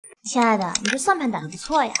亲爱的，你这算盘打得不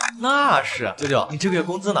错呀。那是，舅舅，你这个月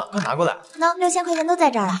工资呢？快拿过来。喏，6000块钱都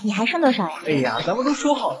在这儿了，你还剩多少呀？哎呀，咱们都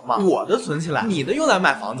说好了嘛，我的存起来，你的用来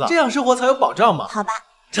买房子，这样生活才有保障嘛。好吧。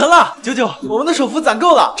 成了，舅舅，我们的首付攒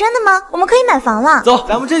够了。真的吗？我们可以买房了。走，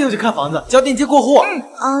咱们这就去看房子，交定金过户。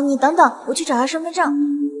你等等，我去找下身份证。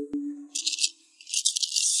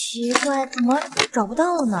奇怪，怎么找不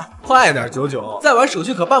到呢？快点，九九，再晚手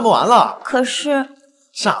续可办不完了。可是，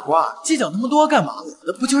傻瓜，计较那么多干嘛？我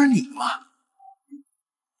的不就是你吗？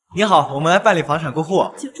你好，我们来办理房产过户，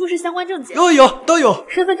请出示相关证件。都有。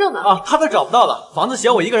身份证呢？啊，他的找不到了，房子写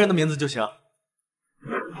我一个人的名字就行。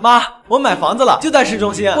 妈，我买房子了，就在市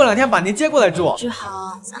中心，过2天把您接过来住。志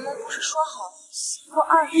豪，咱们不是说好媳妇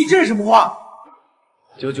2？你这是什么话？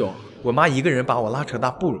九九，我妈一个人把我拉扯大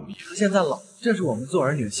不容易，她现在老，正是我们做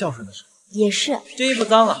儿女孝顺的时候。也是。这衣服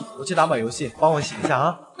脏了，我去打把游戏，帮我洗一下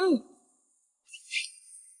啊。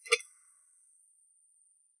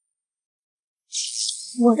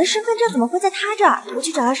我的身份证怎么会在他这儿？我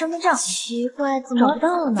去找下身份证。奇怪，怎么找不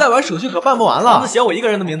到了呢？再晚手续可办不完了，房子写我一个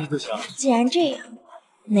人的名字就行。既然这样，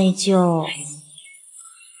那就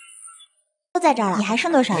都在这儿了。你还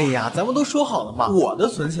剩多少？哎呀，咱们都说好了嘛，我的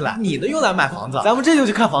存起来，你的用来买房子。咱们这就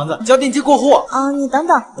去看房子，交定金过户。你等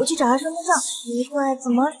等，我去找下身份证。奇怪，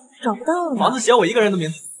怎么找不到了呢？房子写我一个人的名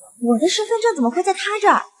字。我的身份证怎么会在他这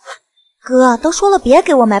儿？ 哥，都说了别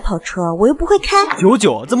给我买跑车，我又不会开。九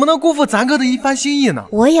九怎么能辜负咱哥的一番心意呢？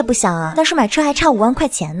我也不想啊，但是买车还差5万块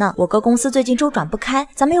钱呢。我哥公司最近周转不开，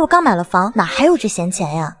咱们又刚买了房，哪还有这闲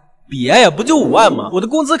钱呀？别呀，不就5万吗？我的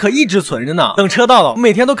工资可一直存着呢。等车到了，我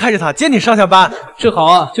每天都开着它接你上下班。志豪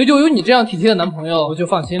啊，九九有你这样体贴的男朋友，我就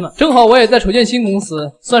放心了。正好我也在筹建新公司，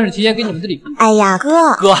算是提前给你们的礼物。哎呀，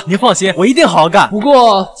哥，您放心，我一定好好干。不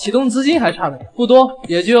过启动资金还差点，不多，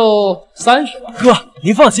也就30万。哥，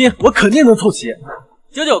您放心，我肯定能凑齐。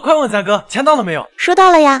九九，快问咱哥钱到了没有？收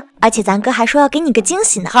到了呀，而且咱哥还说要给你个惊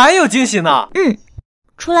喜呢。还有惊喜呢？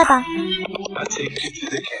出来吧。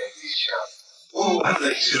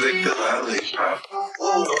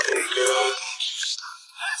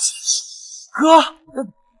哥，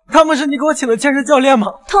他们是你给我请的健身教练吗？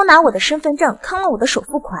偷拿我的身份证，坑了我的首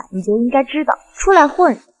付款，你就应该知道，出来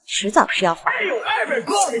混，迟早是要还。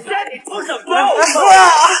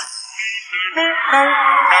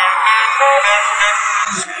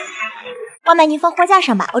外卖您放货架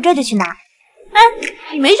上吧，我这就去拿。哎，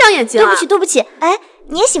你没长眼睛啊？对不起。哎，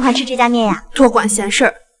你也喜欢吃这家面呀？多管闲事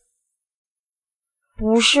儿。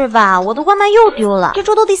 不是吧，我的外卖又丢了，这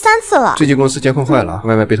周都第3次了。最近公司监控坏了，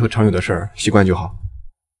外卖被偷常有的事儿，习惯就好。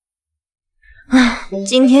唉，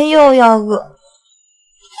今天又要饿。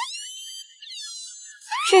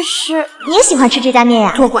这是你也喜欢吃这家面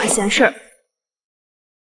呀？多管闲事儿。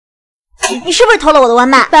你是不是偷了我的外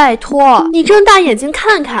卖？拜托，你睁大眼睛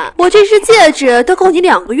看看，我这只戒指都够你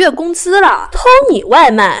2个月工资了，偷你外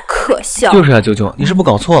卖，可笑。就是啊，九九，你是不是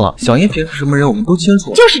搞错了？小英平是什么人，我们都清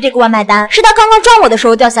楚。就是这个外卖单，是他刚刚抓我的时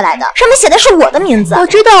候掉下来的，上面写的是我的名字。我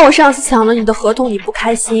知道我上次抢了你的合同，你不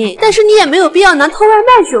开心，但是你也没有必要拿偷外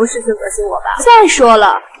卖这种事情恶心我吧？再说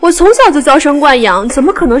了，我从小就娇生惯养，怎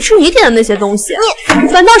么可能吃你点的那些东西？你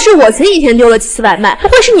反倒是我前几天丢了几次外卖，不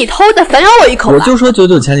会是你偷的，反咬我一口吧？我就说九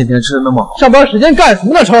九前几天吃的那么好，上班时间干什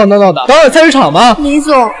么呢？吵吵闹闹的，搞点菜市场吗？李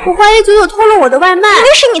总，我怀疑九九偷了我的外卖。因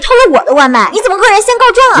为是你偷了我的外卖，你怎么个人先告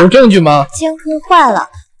状啊？有证据吗？监控坏了。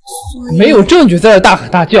没有证据在这大喊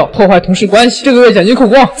大叫，破坏同事关系，这个月奖金扣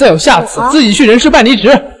光，再有下次自己去人事办离职。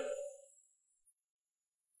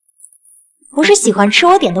不是喜欢吃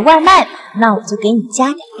我点的外卖吗？那我就给你加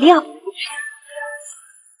点料。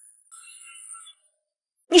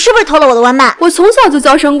你是不是偷了我的外卖？我从小就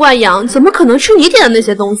娇生惯养，怎么可能吃你点的那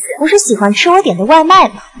些东西？不是喜欢吃我点的外卖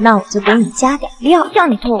吗？那我就给你加点料。叫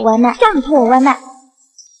你偷我外卖，叫你偷我外卖。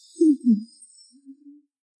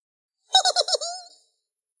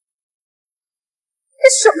这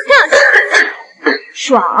什么呀？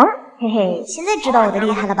爽，嘿嘿，现在知道我的厉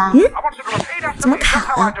害了吧？怎么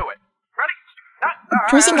卡了？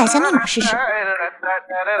重新改下密码试试。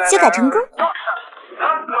修改成功。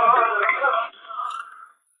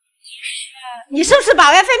你是不是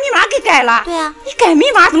把 WiFi 密码给改了？对啊，你改密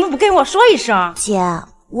码怎么不跟我说一声？姐，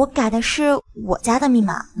我改的是我家的密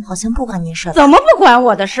码，好像不关你事。怎么不关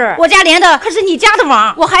我的事？我家连的可是你家的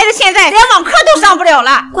网，我孩子现在连网课都上不了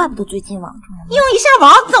了。怪不得最近网用一下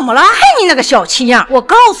网怎么了？还你那个小气样！我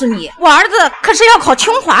告诉你，我儿子可是要考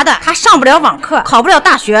清华的，他上不了网课，考不了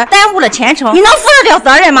大学，耽误了前程，你能负得了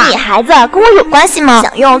责任吗？你孩子跟我有关系吗？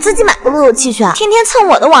想用自己买个路由器去啊！天天蹭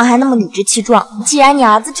我的网还那么理直气壮。既然你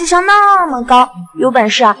儿子智商那么高，有本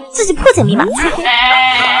事啊自己破解密码去。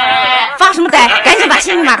发什么呆？赶紧把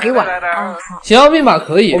新密码给我。行，密码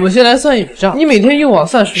可以。我们先来算一笔账，你每天用网36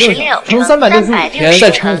小时，乘365天，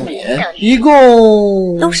再乘5年，一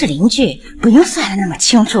共都是邻居，不用算的那么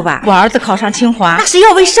清楚吧？我儿子考上清华，那是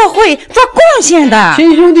要为社会做贡献的。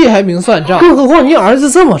亲兄弟还明算账，更何况您儿子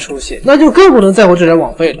这么出息，那就更不能在乎这点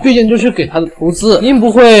网费了。毕竟这是给他的投资，您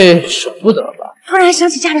不会舍不得吧？突然想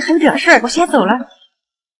起家里还有点事儿，我先走了。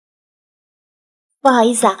不好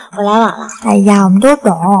意思啊，我来晚了。哎呀，我们都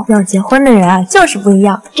懂，要结婚的人啊就是不一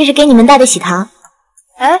样。这是给你们带的喜糖。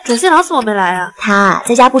哎，准新郎怎么没来啊？他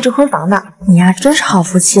在家布置婚房呢。你呀，真是好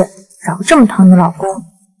福气，找个这么疼你老公。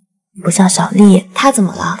不像小丽，他怎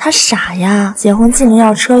么了？她傻呀，结婚既没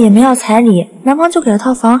要车也没要彩礼，男方就给了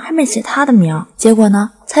套房，还没写她的名。结果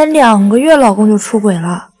呢，才2个月，老公就出轨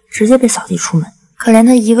了，直接被扫地出门。可怜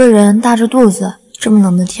她一个人大着肚子，这么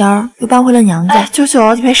冷的天儿又搬回了娘家。哎，舅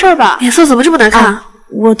舅，你没事吧？脸色怎么这么难看？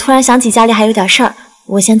我突然想起家里还有点事儿，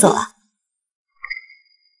我先走了。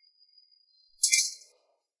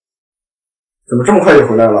怎么这么快就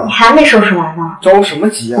回来了？你还没收拾完呢？着什么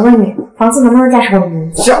急啊？我问你，房子能不能驾驶我的名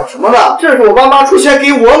字？想什么呢？这是我爸妈出钱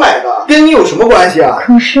给我买的，跟你有什么关系啊？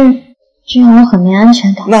可是这样我很没安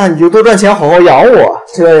全感。那你就多赚钱，好好养我，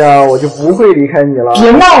这样我就不会离开你了。别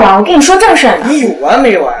闹了，我跟你说正事儿呢。你有完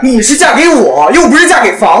没完？你是嫁给我，又不是嫁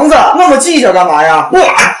给房子，那么计较干嘛呀？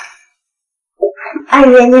阿姨，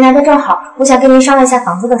您来的正好，我想跟您商量一下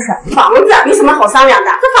房子的事儿。房子有什么好商量的？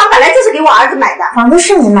这房本来就是给我儿子买的。房子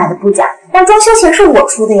是您买的不假，但装修钱是我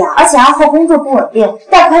出的呀，而且2号工作不稳定，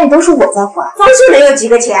贷款也都是我在还。装修能有几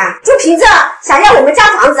个钱？就凭这想要我们家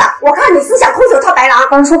房子，我看你是想空手套白狼。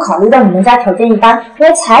当初考虑到你们家条件一般，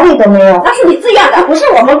连彩礼都没有，那是你自愿的，不是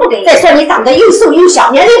我们不给。再说你长得又瘦又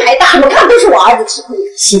小，年龄还大，怎么看都是我儿子吃亏。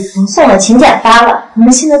喜服送了，请柬发了，你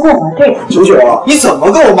们现在跟我玩这个？九九，你怎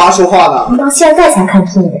么跟我妈说话呢？你到现在才看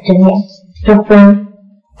出你的真面目。这婚，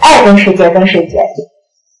爱跟谁结跟谁结。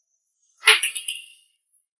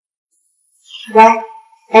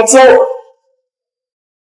来接我。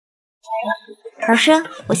老师，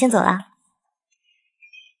我先走了。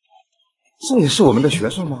这也是我们的学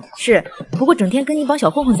生吗？是，不过整天跟一帮小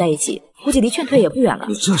混混在一起，估计离劝退也不远了。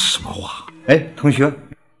你这是什么话？哎，同学，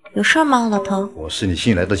有事吗，老头？我是你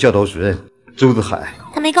新来的教导主任周子海。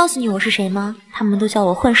他没告诉你我是谁吗？他们都叫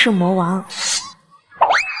我混世魔王。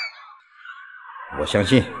我相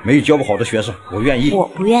信没有教不好的学生，我愿意。我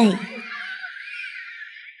不愿意。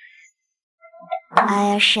哎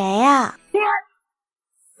呀，谁呀？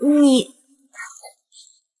你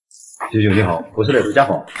舅舅你好，我是来自家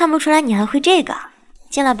访。看不出来你还会这个，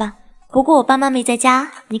进来吧。不过我爸妈没在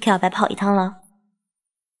家，你可要白跑一趟了。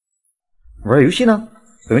玩游戏呢？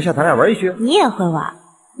等一下咱俩玩一局。你也会玩？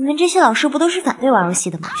你们这些老师不都是反对玩游戏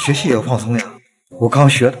的吗？学习也要放松呀。我刚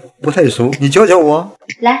学的，不太熟，你教教我。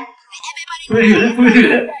来，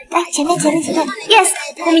来前面，yes，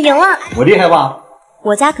 我们赢了。我厉害吧？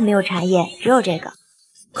我家可没有茶叶，只有这个。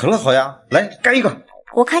可乐好呀，来干一个。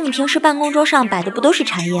我看你平时办公桌上摆的不都是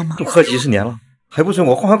茶叶吗？都喝几十年了，还不准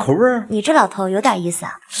我换换口味儿？你这老头有点意思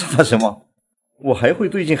啊。什么？我还会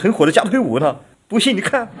最近很火的加腿舞呢，不信你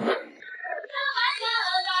看。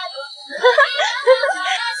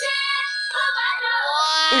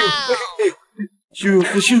哎呦，舅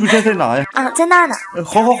舅，洗手间在哪呀？啊，在那儿呢。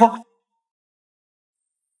好。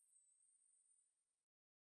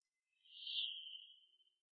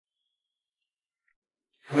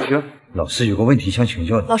同学，老师有个问题想请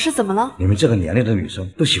教你。老师怎么了？你们这个年龄的女生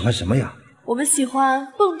都喜欢什么呀？我们喜欢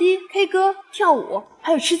蹦迪、K 歌、跳舞，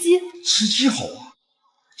还有吃鸡。吃鸡好啊，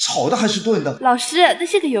炒的还是炖的？老师，那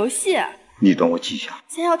是个游戏。你等我记下。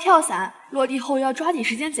先要跳伞，落地后要抓紧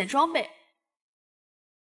时间捡装备。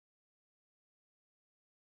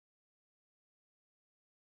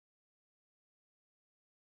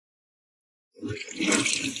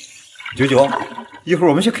九九，一会儿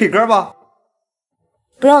我们去 K 歌吧。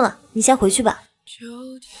不用了，你先回去吧。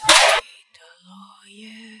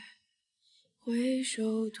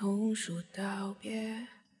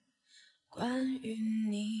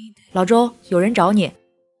老周，有人找你。